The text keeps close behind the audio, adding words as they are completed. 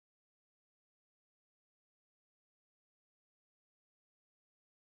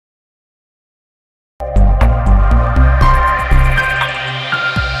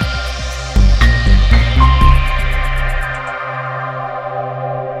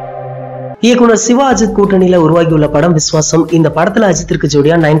இயக்குனர் சிவா அஜித் கூட்டணியில உருவாகியுள்ள படம் விஸ்வாசம். இந்த படத்துல அஜித்திற்கு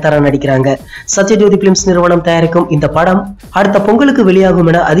ஜோடியா நயன்தாரா நடிக்கிறாங்க. சத்யஜோதி பிலிம்ஸ் நிறுவனம் தயாரிக்கும் இந்த படம் அடுத்த பொங்கலுக்கு வெளியாகும்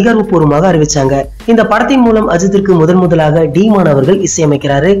என அதிகாரப்பூர்வமாக அறிவிச்சாங்க. இந்த படத்தின் மூலம் அஜித்திற்கு முதலாக இம்மான் அவர்கள்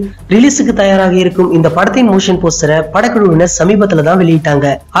இசையமைக்கிறாரு. ரிலீஸுக்கு தயாராக இருக்கும் இந்த படத்தின் மோஷன் போஸ்டரை படக்குழுவினர் சமீபத்துல தான்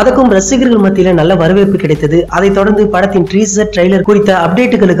வெளியிட்டாங்க. அதுக்கும் ரசிகர்கள் மத்தியில நல்ல வரவேற்பு கிடைத்தது. அதைத் தொடர்ந்து படத்தின் ட்ரீசர் ட்ரெய்லர் குறித்த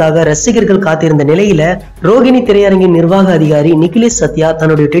அப்டேட்டுகளுக்காக ரசிகர்கள் காத்திருந்த நிலையில ரோகிணி திரையரங்கின் நிர்வாக அதிகாரி நிகிலேஷ் சத்யா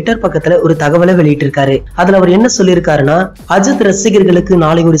தன்னுடைய ட்விட்டர் பக்கத்துல ஒரு தகவலை வெளியிட்டிருக்காரு. அதுல அவர் என்ன சொல்லியிருக்காருன்னா, அஜித் ரசிகர்களுக்கு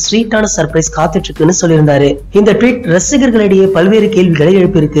நாளை ஒரு ஸ்வீட்டான சர்ப்ரைஸ் காத்துட்டு இருக்குன்னு சொல்லியிருந்தாரு. இந்த ட்வீட் ரசிகர்களிடையே பல்வேறு கேள்விகளை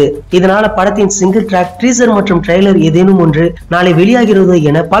எழுப்பியிருக்கு. இதனால படத்தின் சிங்கிள் ட்ராக், ட்ரீசர் மற்றும் ட்ரெய்லர் ஏதேனும் ஒன்று நாளை வெளியாகிறது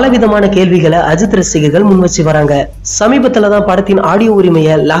என பலவிதமான கேள்விகளை அஜித் ரசிகர்கள் முன்வச்சு வராங்க. சமீபத்துலதான் படத்தின் ஆடியோ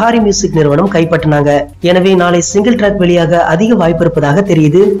உரிமையை லஹாரி மியூசிக் நிறுவனம் கைப்பற்றினாங்க. எனவே நாளை சிங்கிள் ட்ராக் வெளியாக அதிக வாய்ப்பு இருப்பதாக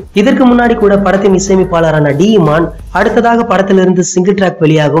தெரியுது. இதற்கு முன்னாடி கூட படத்தின் இசையமைப்பாளரான இம்மான் அடுத்ததாக படத்திலிருந்து சிங்கிள் ட்ராக்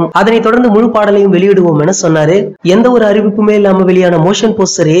வெளியாகும், அதனைத் தொடர்ந்து முழு பாடலையும் வெளியிடுவோம் என சொன்னாரு. எந்த ஒரு அறிவிப்புமே இல்லாம வெளியான மோஷன்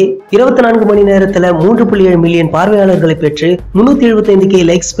போஸ்டரே 24 மணி நேரத்துல 3.7 மில்லியன் பார்வையாளர்களை பெற்று 375K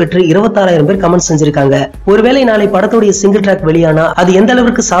லைக்ஸ் பெற்று 26,000 பேர் கமெண்ட் செஞ்சிருக்காங்க. ஒருவேளை நாளை படத்துடைய சிங்கிள் ட்ராக் வெளியானா அது எந்த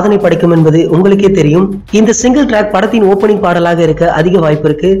அளவுக்கு சாதனை படைக்கும் என்பது உங்களுக்கே தெரியும். இந்த சிங்கிள் ட்ராக் படத்தின் ஓபனிங் பாடலாக இருக்க அதிக வாய்ப்பு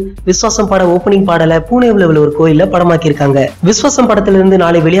இருக்கு. விஸ்வாசம் பட ஓபனிங் பாடலை பூனேவில் உள்ள ஒரு கோயில்ல படமாக்கி இருக்காங்க. விஸ்வாசம் படத்திலிருந்து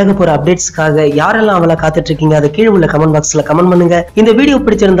நாளை வெளியாக போற அப்டேட்ஸ்க்காக யாரெல்லாம் அவளை காத்துட்டு இருக்கீங்க அதை கீழே உள்ள கமெண்ட் பாக்ஸ்ல கமெண்ட் பண்ணுங்க. இந்த வீடியோ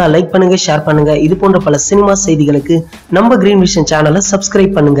பிடிச்சிருந்தா லைக் பண்ணுங்க, ஷேர் பண்ணுங்க. இது போன்ற பல சினிமா செய்திகளுக்கு நம்ம கிரீன் விஷன் சேனலை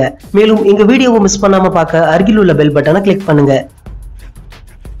சப்ஸ்கிரைப் பண்ணுங்க. மேலும் எங்க வீடியோவை மிஸ் பண்ணாம பார்க்க அருகில் உள்ள பெல் பட்டனை கிளிக் பண்ணுங்க.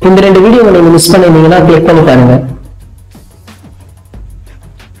 இந்த 2 வீடியோவை நீங்க மிஸ் பண்ணிருந்தீங்கன்னா கிளிக் பண்ணி பாருங்க.